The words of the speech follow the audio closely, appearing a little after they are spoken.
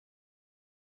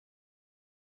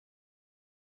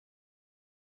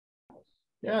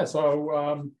Yeah,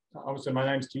 so obviously my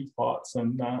name's Keith Potts,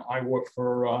 and I work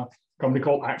for a company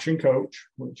called Action Coach,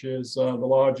 which is the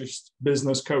largest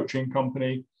business coaching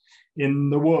company in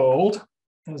the world,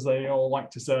 as they all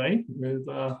like to say, with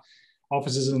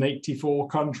offices in 84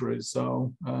 countries.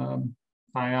 So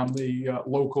I am the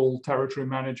local territory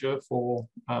manager for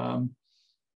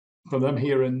them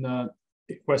here in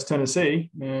West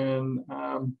Tennessee. And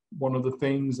one of the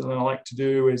things that I like to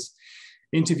do is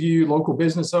interview local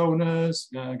business owners,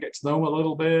 get to know them a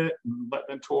little bit, and let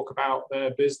them talk about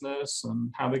their business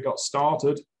and how they got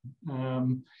started,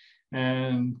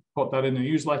 and put that in a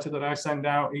newsletter that I send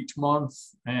out each month,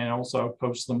 and also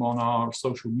post them on our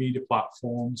social media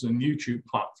platforms and YouTube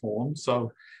platforms.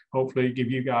 So hopefully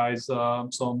give you guys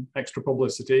some extra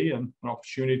publicity and an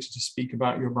opportunity to speak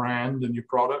about your brand and your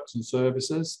products and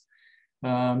services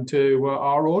to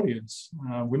our audience.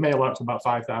 We mail out to about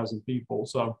 5,000 people,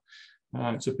 so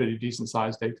it's a pretty decent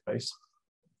sized database.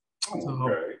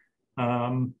 Okay.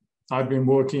 So, I've been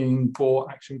working for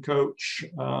Action Coach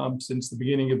since the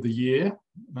beginning of the year.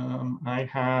 I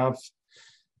have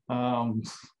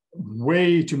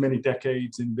way too many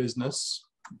decades in business.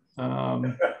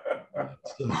 So,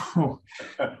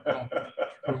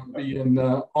 being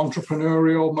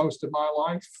entrepreneurial most of my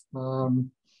life.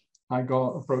 I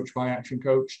got approached by Action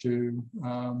Coach to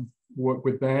work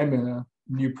with them in a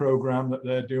new program that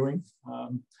they're doing.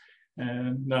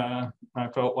 And I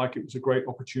felt like it was a great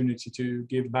opportunity to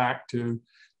give back to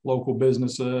local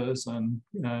businesses and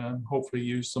hopefully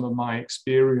use some of my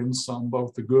experience on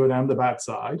both the good and the bad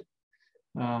side,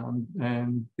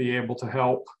 and be able to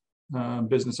help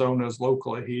business owners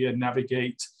locally here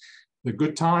navigate the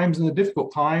good times and the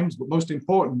difficult times, but most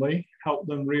importantly, help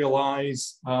them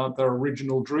realize their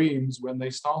original dreams when they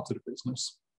started a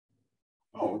business.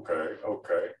 Okay.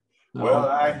 Well,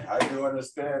 I do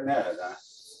understand that.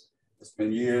 It's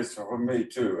been years for me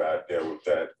too out there with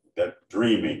that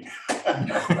dreaming.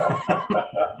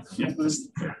 Yes.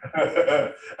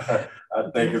 I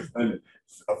think it's been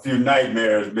a few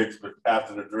nightmares mixed with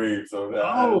after the dream. So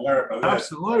I learned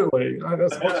absolutely.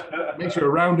 That's what makes you a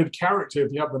rounded character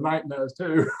if you have the nightmares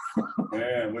too.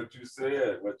 Man, what you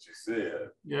said.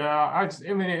 Yeah,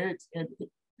 I mean,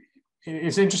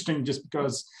 it's interesting just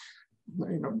because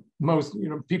most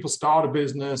people start a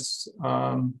business,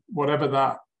 whatever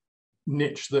that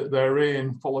niche that they're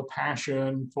in, full of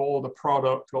passion for the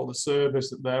product or the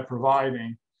service that they're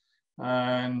providing,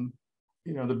 and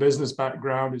the business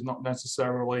background is not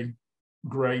necessarily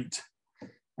great,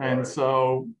 and right.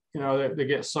 So they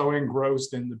get so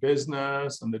engrossed in the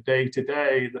business and the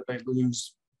day-to-day that they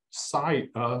lose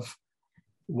sight of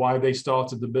why they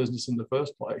started the business in the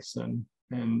first place,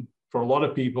 and for a lot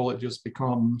of people it just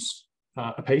becomes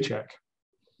a paycheck.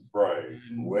 Right.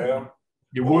 Well,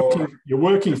 you're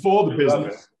working for the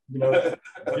business. You're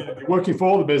working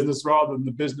for the business rather than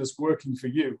the business working for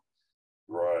you.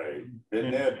 Right.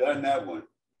 Been there, done that one.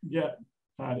 Yeah,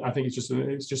 I think it's just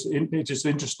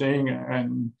interesting,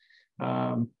 and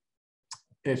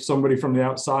if somebody from the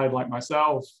outside like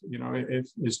myself,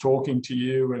 if is talking to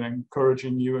you and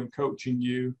encouraging you and coaching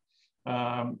you,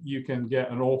 you can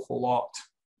get an awful lot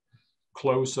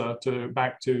closer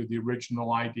back to the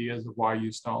original ideas of why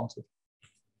you started.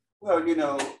 Well,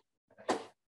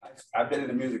 I've been in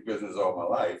the music business all my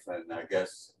life, and I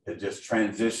guess it just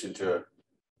transitioned to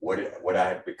what I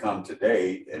have become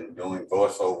today, and doing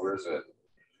voiceovers and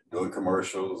doing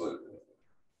commercials and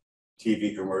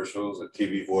TV commercials and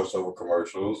TV voiceover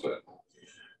commercials, and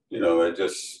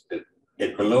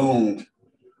it ballooned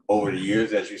over the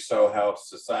years as you saw how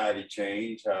society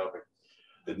changed, how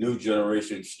the new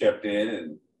generation stepped in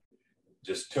and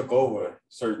just took over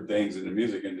certain things in the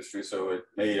music industry. So it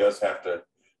made us have to,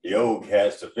 the old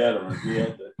cats, the veterans, we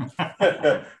had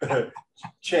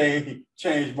to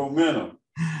change momentum.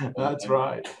 That's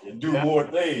right. And do more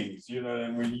things,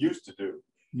 than we used to do.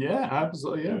 Yeah,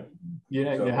 absolutely.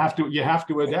 Yeah. So, you have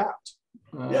to adapt.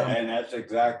 Yeah, and that's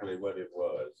exactly what it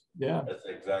was. Yeah. That's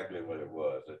exactly what it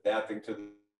was. Adapting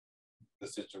to the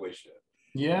situation.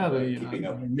 Yeah, keeping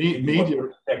up media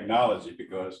with technology,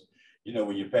 because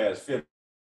when you pass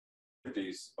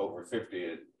 50s, over 50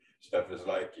 and stuff, is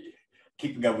like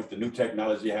keeping up with the new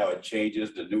technology, how it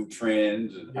changes, the new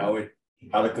trends, and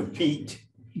how to compete.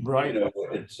 Right.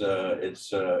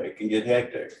 It can get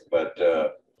hectic, but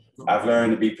I've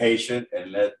learned to be patient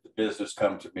and let the business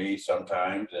come to me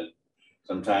sometimes, and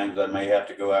sometimes I may have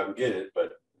to go out and get it,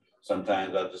 but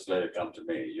sometimes I just let it come to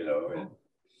me,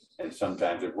 and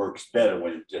sometimes it works better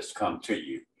when it just comes to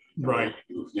you. Right.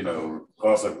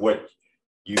 Because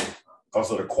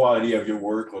of the quality of your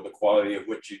work, or the quality of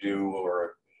what you do,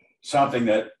 or something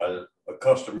that a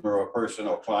customer or person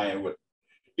or client would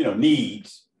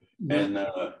needs, and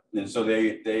so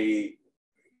they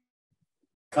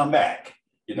come back,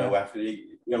 after they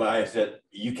realize that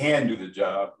you can do the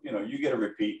job. You get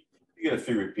a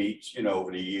few repeats,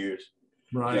 over the years.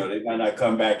 Right. They might not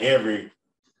come back every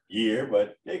year,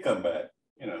 but they come back.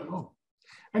 Oh.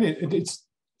 And it's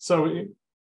so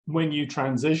when you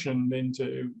transitioned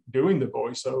into doing the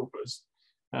voiceovers,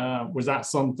 was that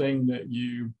something that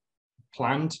you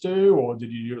planned to do, or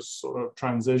did you just sort of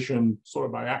transition sort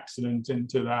of by accident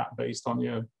into that based on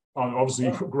your obviously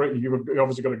you've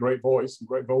obviously got a great voice and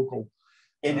great vocal.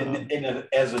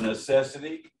 As a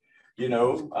necessity,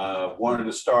 wanted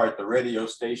to start the radio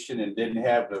station and didn't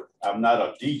have I'm not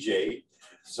a DJ,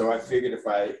 so I figured if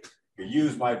I could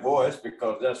use my voice,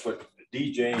 because that's what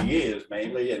DJing is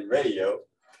mainly in radio,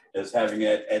 is having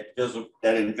that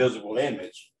invisible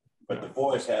image, but the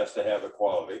voice has to have a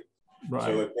quality. Right.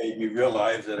 So it made me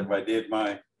realize that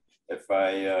if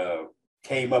I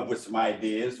came up with some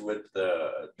ideas with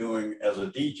doing as a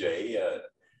DJ,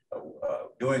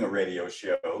 doing a radio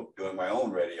show, doing my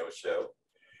own radio show,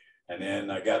 and then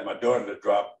I got my daughter to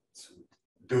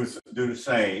do the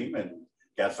same, and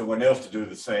got someone else to do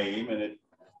the same, and it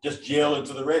just gelled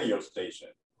into the radio station.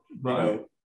 Right.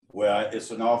 Well,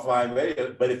 it's an offline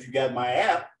radio, but if you got my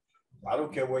app, I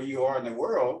don't care where you are in the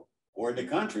world or in the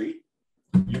country,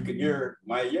 you can hear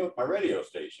my radio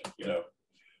station.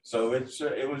 So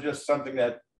it was just something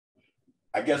that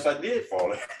I guess I did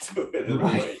fall into it in a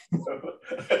way.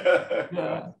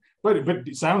 Yeah, but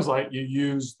it sounds like you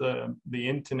use the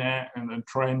internet and the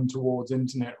trend towards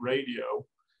internet radio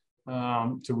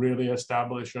to really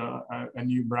establish a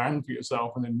new brand for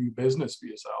yourself and a new business for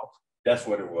yourself. That's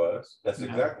what it was. That's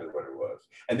exactly what it was.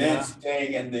 And then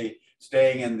staying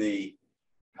in the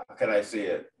how can I say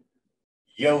it,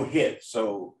 hit.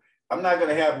 So I'm not going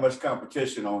to have much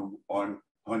competition on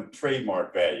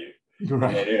trademark value in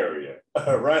that area,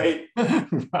 right?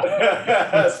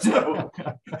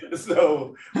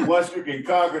 so once you can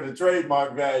conquer the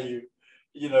trademark value,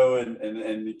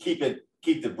 and keep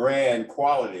the brand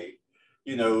quality,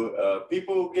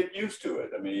 people get used to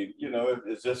it. I mean,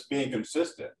 it's just being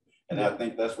consistent. And I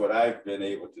think that's what I've been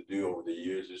able to do over the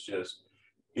years, is just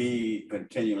be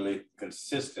continually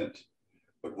consistent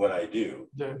with what I do,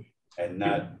 and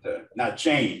not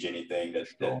change anything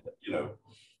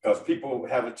because people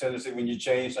have a tendency, when you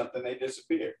change something, they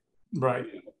disappear. Right.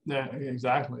 Yeah,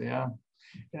 exactly. Yeah.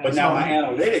 But now my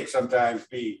analytics sometimes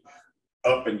be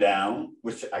up and down,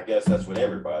 which I guess that's with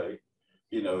everybody.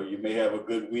 You may have a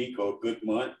good week or a good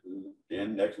month, and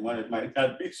then next month it might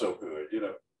not be so good,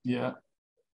 Yeah.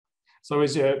 So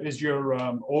is your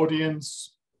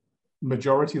audience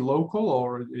majority local,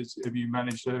 or have you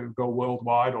managed to go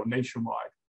worldwide or nationwide?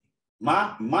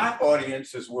 My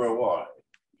audience is worldwide.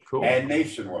 Cool. And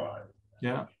nationwide.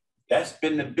 Yeah. That's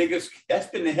been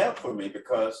the help for me,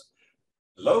 because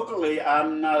locally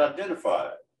I'm not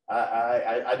identified.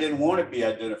 I didn't want to be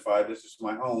identified. This is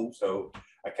my home, so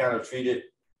I kind of treat it.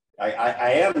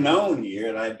 I am known here,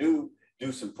 and I do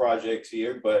some projects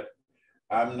here, but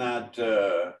I'm not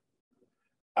a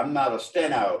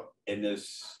standout in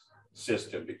this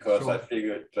system, because I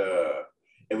figured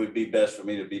it would be best for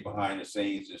me to be behind the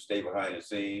scenes and stay behind the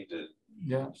scenes and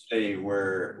stay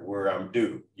where I'm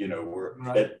due.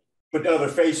 Put other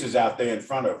faces out there in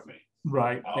front of me.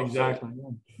 Right. Also. Exactly.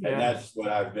 Yeah. And that's what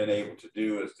I've been able to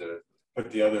do, is to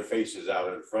put the other faces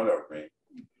out in front of me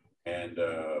and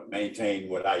maintain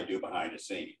what I do behind the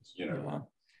scenes. I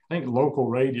think local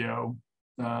radio,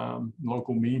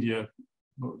 local media,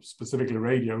 specifically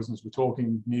radio, since we're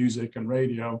talking music and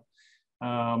radio,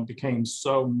 became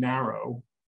so narrow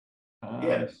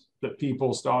that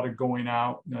people started going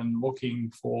out and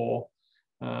looking for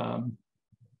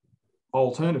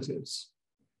alternatives,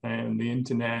 and the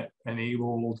internet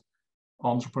enabled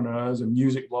entrepreneurs and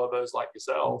music lovers like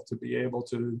yourself to be able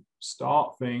to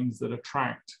start things that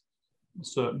attract a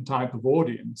certain type of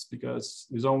audience, because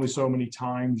there's only so many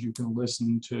times you can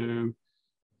listen to,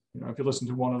 if you listen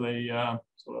to one of the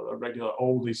sort of the regular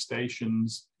oldie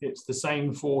stations, it's the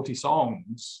same 40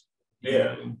 songs.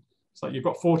 Yeah. It's like, you've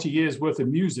got 40 years worth of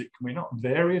music. Can we not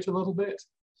vary it a little bit?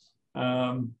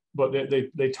 But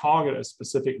they target a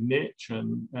specific niche,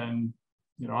 and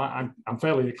I'm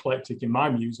fairly eclectic in my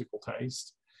musical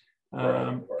taste.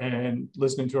 And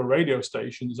listening to a radio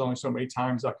station, there's only so many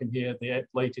times I can hear the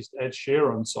latest Ed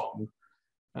Sheeran song.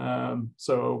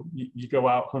 So you go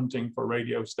out hunting for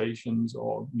radio stations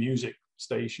or music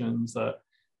stations that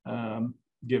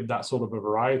give that sort of a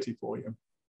variety for you.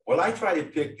 Well, I try to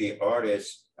pick the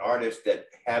artists that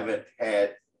haven't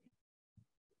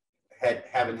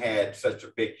had such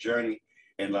a big journey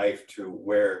in life to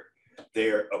where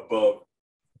they're above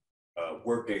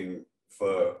working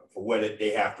for what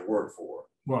they have to work for.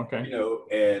 Well, okay. You know,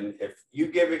 and if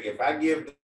I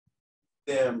give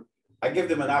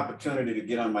them an opportunity to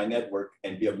get on my network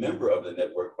and be a member of the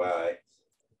network by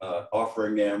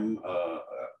offering them a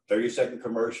 30-second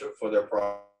commercial for their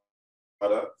product,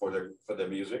 for their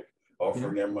music,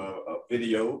 offering them a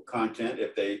video content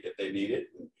if they need it,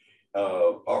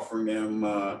 offering them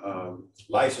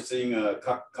licensing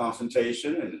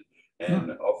consultation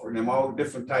and offering them all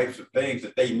different types of things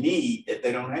that they need that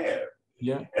they don't have.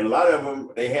 Yeah. And a lot of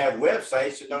them, they have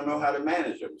websites that don't know how to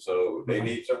manage them. So they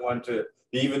need someone to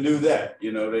even do that.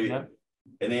 You know,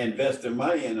 and they invest their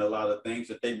money in a lot of things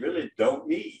that they really don't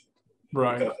need.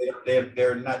 Right. Because they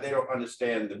don't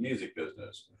understand the music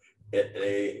business.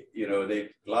 A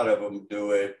lot of them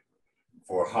do it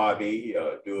for hobby,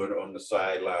 do it on the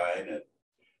sideline.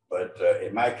 But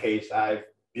in my case, I've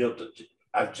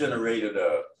generated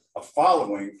a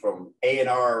following from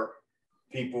A&R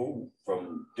people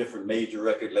from different major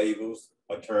record labels,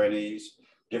 attorneys,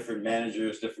 different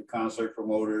managers, different concert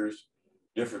promoters,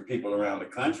 different people around the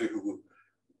country who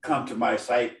come to my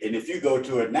site. And if you go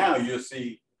to it now, you'll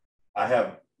see I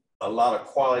have a lot of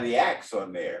quality acts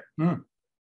on there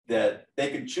that they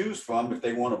can choose from if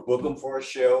they want to book them for a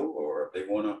show or if they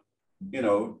want to,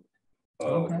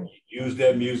 use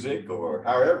their music or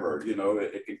however,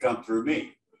 it can come through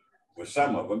me with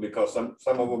some of them because some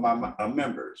of them are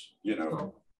members,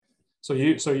 So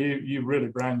you really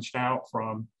branched out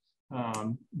from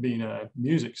being a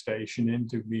music station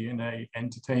into being a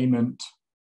entertainment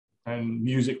and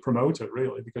music promoter,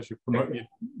 really, because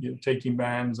you're taking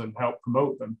bands and help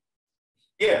promote them.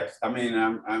 Yes, I mean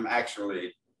I'm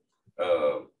actually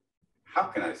how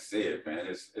can I say it, man?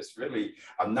 It's really,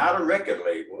 I'm not a record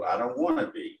label. I don't want to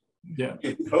be. Yeah.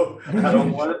 I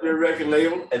don't want to be a record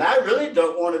label, and I really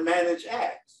don't want to manage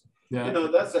acts. Yeah.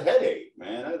 That's a headache,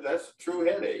 man. That's a true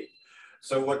headache.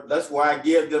 So that's why I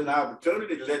give them the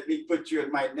opportunity to let me put you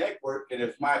in my network. And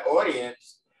if my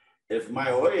audience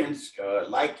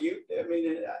like you, I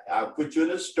mean, I'll put you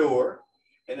in a store.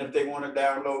 And if they want to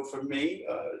download from me,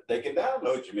 they can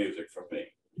download your music from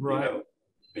me. Right.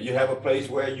 You have a place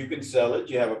where you can sell it.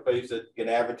 You have a place that can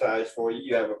advertise for you.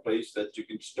 You have a place that you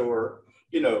can store,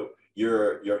 your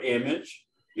image,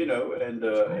 and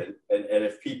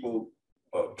if people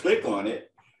click on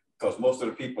it, because most of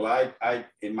the people I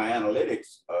in my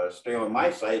analytics stay on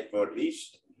my site for at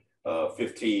least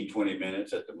 15, 20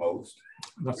 minutes at the most,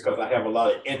 because I have a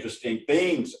lot of interesting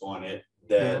things on it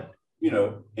that,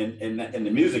 in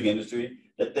the music industry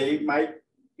that they might,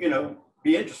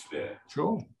 be interested in.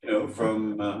 Sure.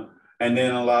 And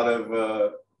then a lot of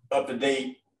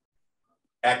up-to-date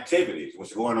activities,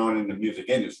 what's going on in the music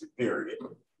industry, period,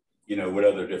 with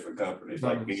other different companies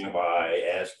like BMI,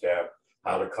 ASCAP,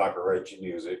 how to copyright your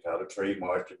music, how to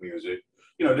trademark your music,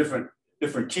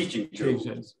 different teaching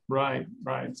tools. Right.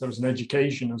 So it's an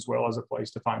education as well as a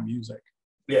place to find music.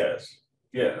 Yes.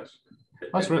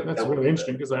 That's really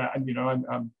interesting because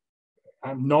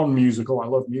I'm non-musical. I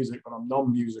love music, but I'm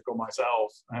non-musical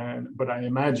myself. But I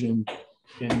imagine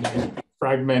in the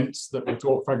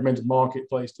fragmented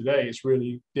marketplace today, it's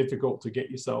really difficult to get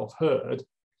yourself heard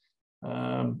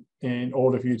in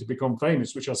order for you to become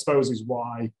famous, which I suppose is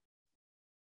why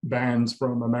bands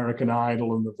from American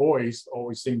Idol and The Voice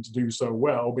always seem to do so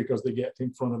well, because they get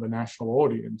in front of a national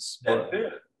audience.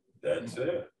 That's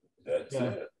it.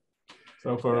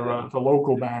 So for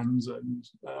local bands and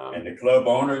the club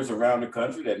owners around the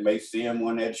country that may see them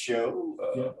on that show,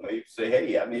 may say,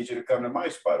 "Hey, I need you to come to my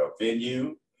spot or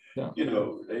venue." Yeah.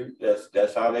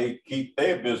 That's how they keep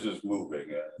their business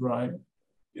moving. Right.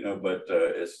 But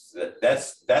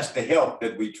that's the help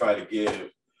that we try to give,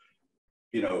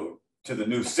 to the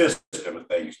new system of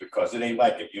things, because it ain't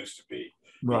like it used to be.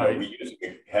 Right. We used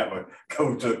to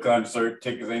go to a concert,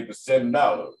 tickets ain't for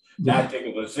 $7. Now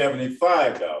tickets are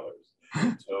 $75.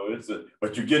 So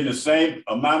but you're getting the same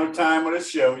amount of time on the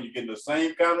show. You're getting the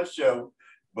same kind of show,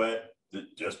 but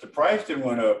just the price didn't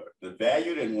went up. The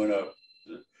value didn't went up.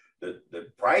 The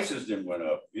prices didn't went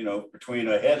up. Between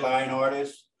a headline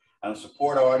artist and a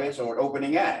support artist or an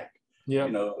opening act. Yeah.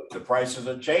 The prices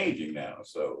are changing now.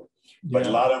 So, but a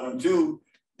lot of them too.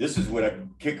 This is what a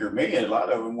kicker me. A lot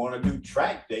of them want to do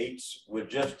track dates with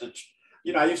just the.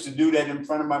 I used to do that in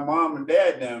front of my mom and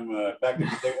dad back in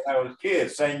the day when I was a kid,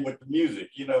 sing with the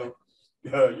music, in the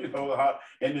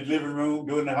living room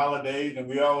during the holidays, and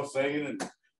we all singing and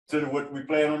to what we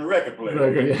playing on the record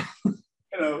player.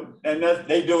 And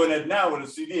they doing it now with a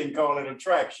CD and call it a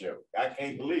track show. I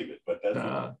can't believe it, but that's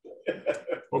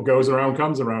what goes around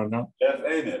comes around now. That's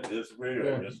ain't it? It's weird.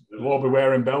 Yeah. It's We'll be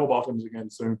wearing bell bottoms again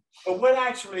soon. But what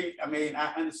actually, I mean,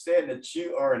 I understand that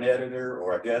you are an editor,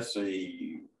 or I guess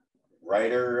a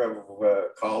writer of a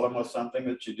column or something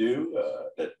that you do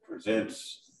that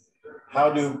presents.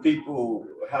 How do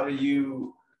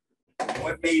you,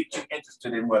 what made you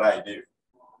interested in what I do?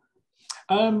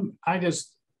 I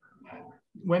just,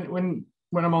 when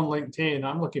I'm on LinkedIn,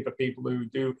 I'm looking for people who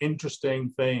do interesting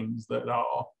things that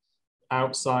are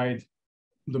outside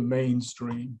the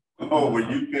mainstream. Oh,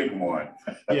 well, you pick one.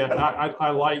 Yeah,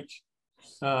 I like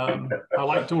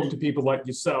talking to people like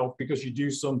yourself because you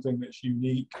do something that's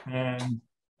unique and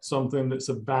something that's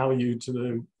of value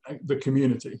to the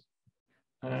community.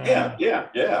 Yeah.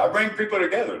 I bring people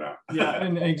together now. Yeah,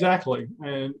 and exactly,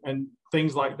 and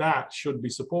things like that should be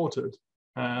supported.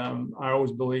 I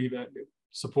always believe that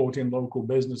supporting local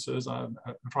businesses. I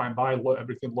try and buy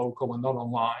everything local and not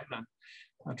online, and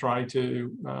I try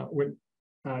to.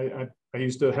 I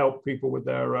used to help people with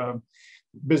their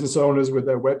business owners with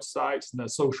their websites and their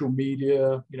social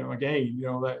media.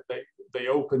 They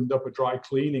opened up a dry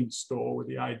cleaning store with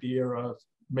the idea of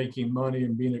making money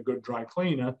and being a good dry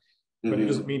cleaner, but it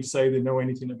doesn't mean to say they know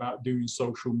anything about doing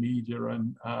social media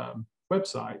and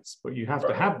websites. But you have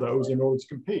to have those in order to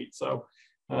compete. So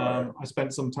I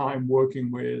spent some time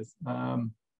working with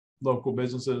local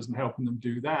businesses and helping them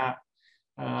do that.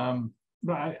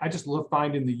 But I just love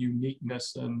finding the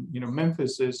uniqueness, and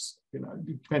Memphis is, it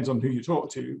depends on who you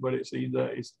talk to, but it's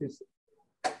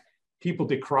people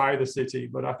decry the city,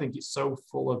 but I think it's so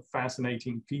full of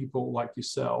fascinating people like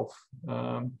yourself.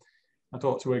 I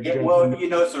talked to a gentleman. Well,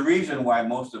 it's the reason why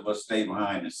most of us stay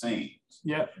behind the scenes.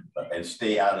 Yeah. And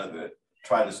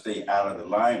try to stay out of the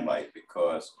limelight,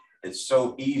 because it's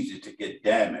so easy to get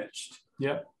damaged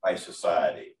by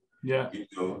society. Yeah.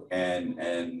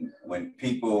 And when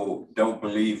people don't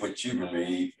believe what you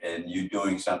believe and you're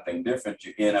doing something different,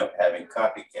 you end up having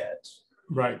copycats.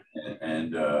 Right.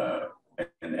 And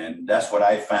that's what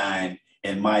I find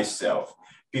in myself.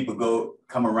 People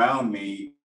come around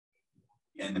me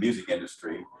in the music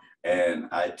industry, and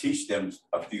I teach them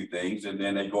a few things, and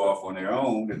then they go off on their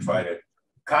own to try to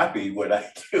copy what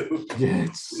I do.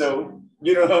 Yes. So,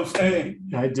 you know what I'm saying?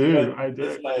 I do.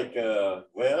 It's like,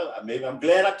 well, maybe I'm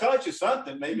glad I taught you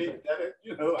something. Maybe,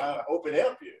 I hope it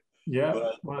helped you. Yeah.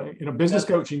 But, business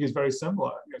coaching is very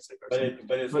similar.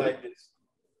 But it's like it's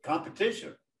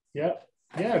competition. Yeah.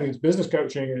 Yeah. I mean, business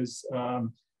coaching is,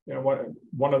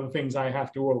 one of the things I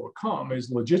have to overcome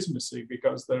is legitimacy,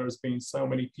 because there has been so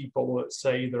many people that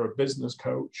say they're a business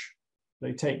coach.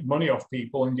 They take money off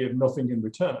people and give nothing in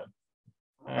return.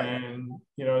 And,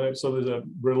 so there's a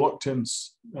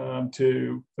reluctance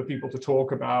for people to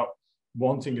talk about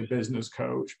wanting a business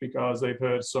coach because they've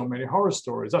heard so many horror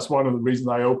stories. That's one of the reasons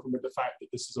I open with the fact that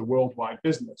this is a worldwide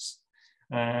business.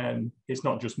 And it's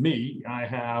not just me. I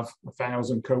have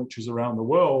 1,000 coaches around the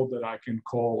world that I can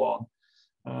call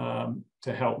on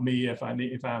to help me if I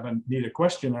need a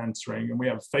question answering. And we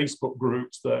have Facebook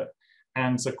groups that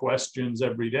answer questions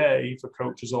every day for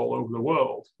coaches all over the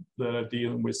world that are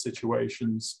dealing with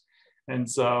situations. And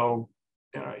so,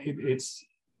 as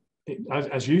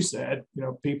you said,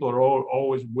 people are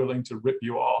always willing to rip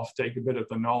you off, take a bit of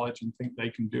the knowledge and think they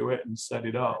can do it and set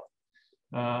it up.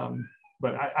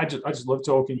 But I just love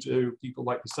talking to people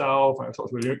like yourself. I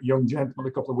talked to a young gentleman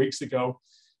a couple of weeks ago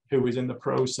who is in the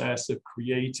process of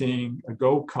creating a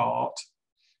go-kart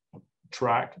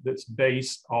track that's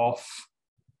based off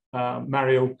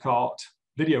Mario Kart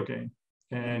video game,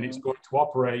 and it's going to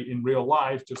operate in real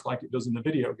life just like it does in the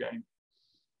video game.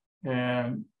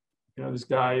 And this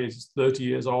guy is 30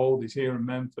 years old, he's here in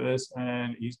Memphis,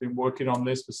 and he's been working on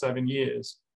this for 7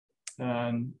 years.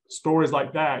 And stories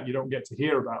like that you don't get to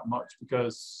hear about much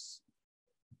because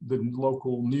the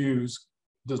local news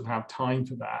doesn't have time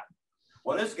for that.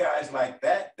 Well, there's guys like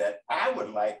that I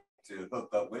would like to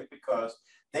hook up with, because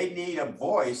they need a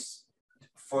voice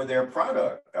for their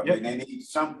product. I mean, they need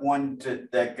someone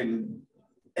that can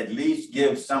at least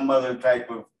give some other type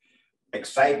of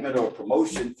excitement or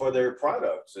promotion for their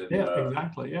products. And,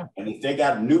 exactly. Yeah. And if they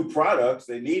got new products,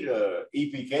 they need a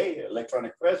EPK,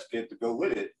 electronic press kit, to go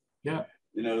with it. Yeah.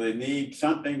 They need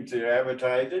something to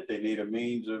advertise it. They need a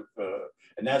means of,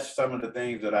 and that's some of the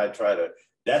things that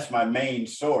that's my main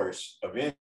source of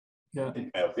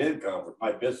income with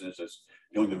my business, is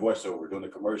doing the voiceover, doing the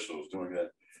commercials, doing the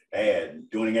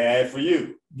doing an ad for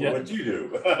you, for what you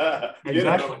do.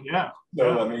 Exactly. Yeah.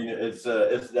 So I mean, it's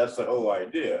that's the whole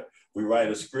idea. We write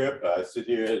a script. I sit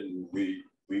here and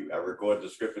I record the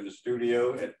script in the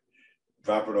studio and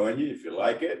drop it on you. If you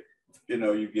like it,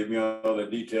 you give me all the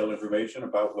detailed information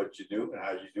about what you do and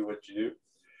how you do what you do.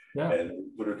 Yeah. and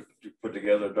put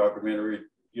together a documentary,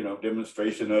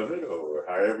 demonstration of it, or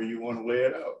however you want to lay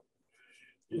it out.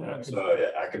 So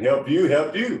I can help you,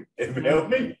 help me.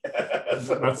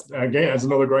 That's again, that's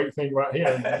another great thing right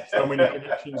here. So many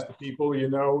connections to people,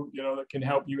 that can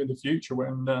help you in the future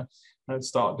when I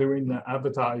start doing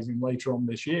advertising later on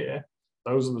this year.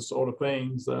 Those are the sort of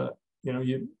things that,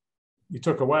 you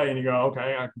took away and you go,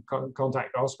 okay, I can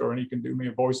contact Oscar and he can do me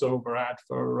a voiceover ad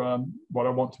for what I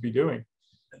want to be doing.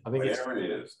 I think whatever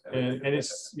it is, and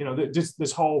it's just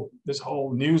this whole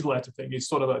newsletter thing is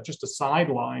sort of just a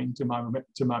sideline to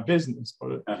my business,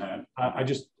 but I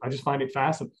just find it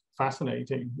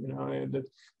fascinating. And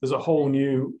there's a whole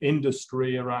new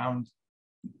industry around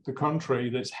the country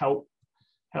that's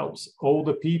helps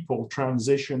older people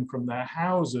transition from their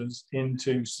houses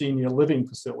into senior living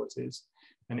facilities,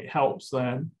 and it helps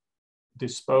them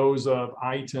dispose of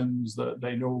items that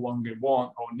they no longer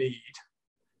want or need.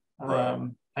 Right.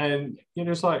 And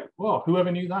it's like, well, whoever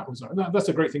knew that was that's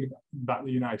a great thing about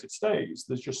the United States.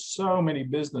 There's just so many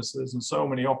businesses and so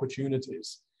many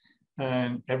opportunities,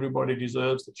 and everybody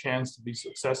deserves the chance to be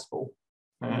successful.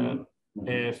 And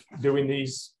if doing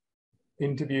these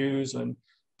interviews and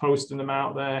posting them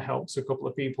out there helps a couple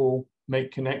of people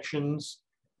make connections.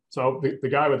 So the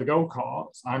guy with the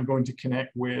go-karts, I'm going to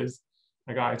connect with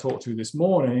a guy I talked to this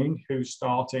morning who's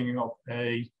starting up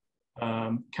a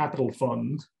capital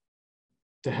fund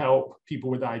to help people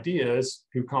with ideas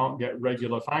who can't get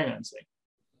regular financing.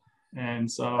 And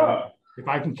so if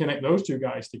I can connect those two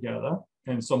guys together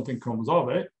and something comes of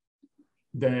it,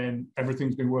 then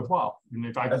everything's been worthwhile. And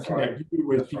if I can connect you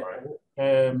with people,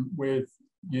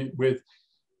 with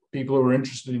people who are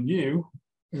interested in you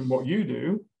and what you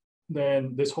do,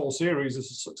 then this whole series is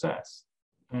a success.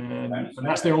 And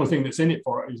that's the only thing that's in it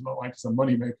for it. It's not like it's a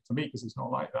money maker for me, because it's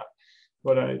not like that.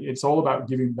 But it's all about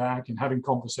giving back and having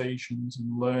conversations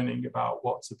and learning about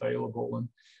what's available and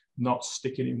not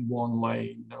sticking in one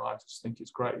lane. I just think it's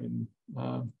great. And,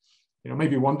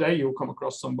 maybe one day you'll come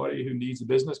across somebody who needs a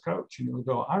business coach and you'll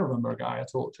go, I remember a guy I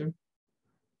talked to.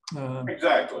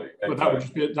 Exactly. But that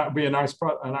would be a nice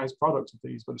product of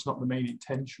these, but it's not the main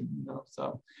intention.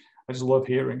 So I just love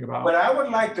hearing about. But I would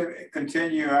like to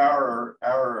continue our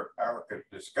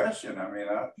discussion. I mean,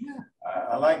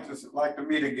 I like to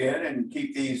meet again and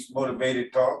keep these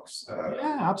motivated talks.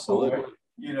 Yeah, absolutely.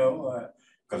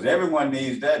 Because everyone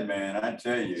needs that, man. I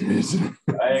tell you,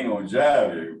 I ain't gonna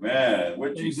jive you, man.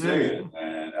 What you said,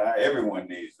 man. Everyone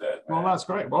needs that, man. Well, that's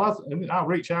great. Well, I'll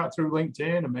reach out through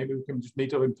LinkedIn and maybe we can just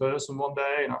meet up in person one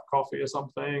day and have coffee or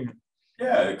something.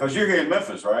 Yeah, because you're here in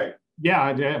Memphis, right? Yeah,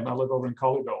 I am. I live over in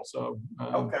Colleyville, so.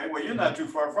 Okay, well, you're not too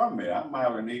far from me. I'm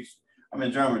Milan East. I'm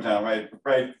in Germantown, right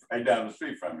down the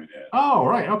street from you there. Oh,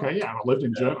 right. Okay, yeah. I lived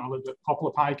in German. I lived at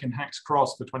Poplar Pike and Hacks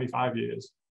Cross for 25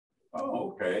 years.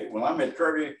 Oh, okay. Well, I'm at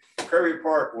Kirby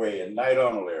Parkway in Knight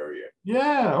Arnold area.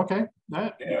 Yeah. Okay.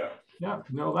 Yeah.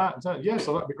 No, yeah.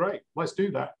 So that'd be great. Let's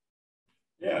do that.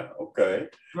 Yeah. Okay.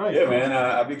 Great. Yeah, man.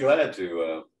 I'd be glad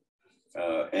to.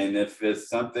 And if it's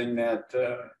something that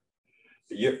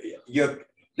you're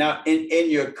now in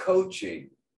your coaching,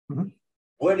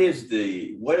 what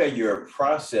are your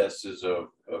processes of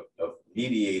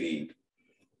mediating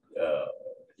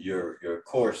your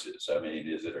courses? I mean,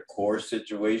 is it a course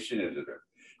situation? Is it a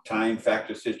time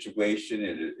factor situation?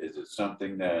 Is it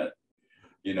something that,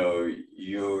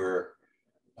 you're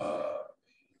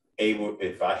able,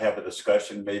 if I have a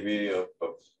discussion maybe of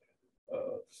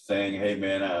saying, hey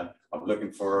man, I'm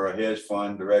looking for a hedge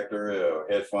fund director or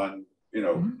hedge fund,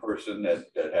 person that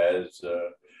has,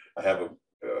 I have a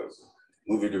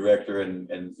movie director in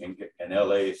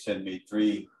LA send me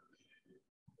 3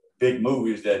 big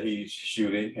movies that he's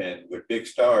shooting and with big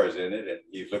stars in it. And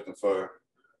he's looking for,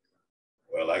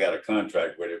 well, I got a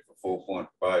contract with him for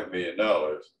 $4.5 million.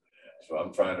 So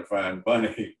I'm trying to find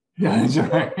money. Yeah, that's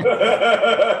right.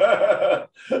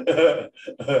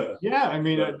 Yeah, I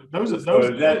mean, those. Is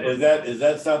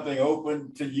that something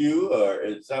open to you, or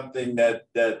is something that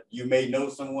you may know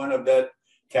someone of that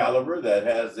caliber that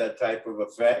has that type of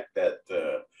effect? That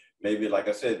maybe, like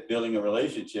I said, building a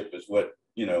relationship is what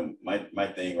my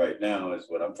thing right now is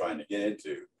what I'm trying to get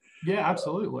into. Yeah,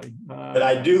 absolutely. But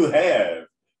I do have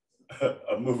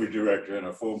a movie director and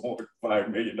a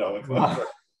 $4.5 million contract.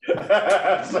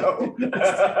 So,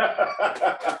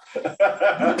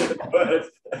 but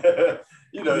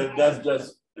that's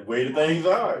just the way the things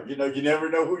are. You never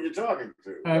know who you're talking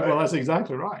to. Right? Well, that's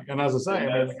exactly right. And as I say,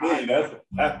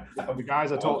 the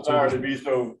guys I talked to. Sorry to be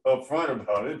so upfront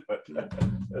about it, but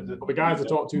the guys I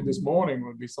talked to this morning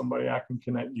would be somebody I can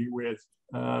connect you with.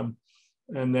 And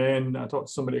then I talked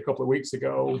to somebody a couple of weeks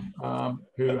ago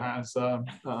who has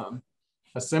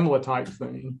a similar type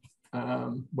thing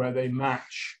where they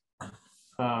match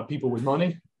people with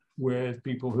money with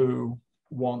people who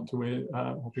want to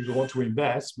or people who want to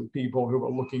invest with people who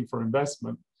are looking for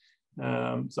investment.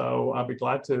 So I'd be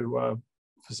glad to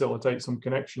facilitate some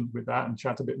connections with that and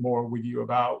chat a bit more with you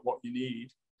about what you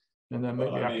need, and then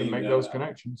maybe I can make those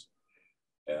connections.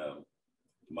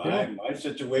 My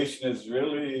situation is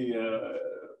really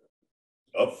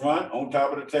up front, on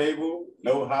top of the table,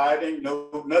 no hiding,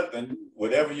 no nothing.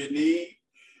 Whatever you need,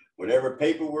 whatever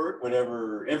paperwork,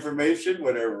 whatever information,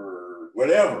 whatever.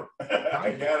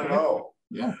 I got it all.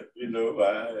 Yeah. You know,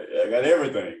 I got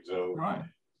everything. So right.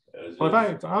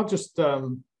 Well, I'll just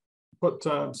put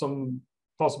some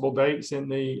possible dates in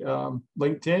the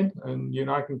LinkedIn, and you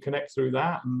and I can connect through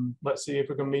that, and let's see if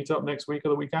we can meet up next week or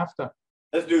the week after.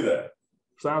 Let's do that.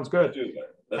 Sounds good.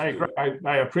 Let's do that.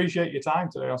 I appreciate your time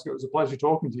today, Oscar. It was a pleasure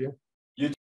talking to you.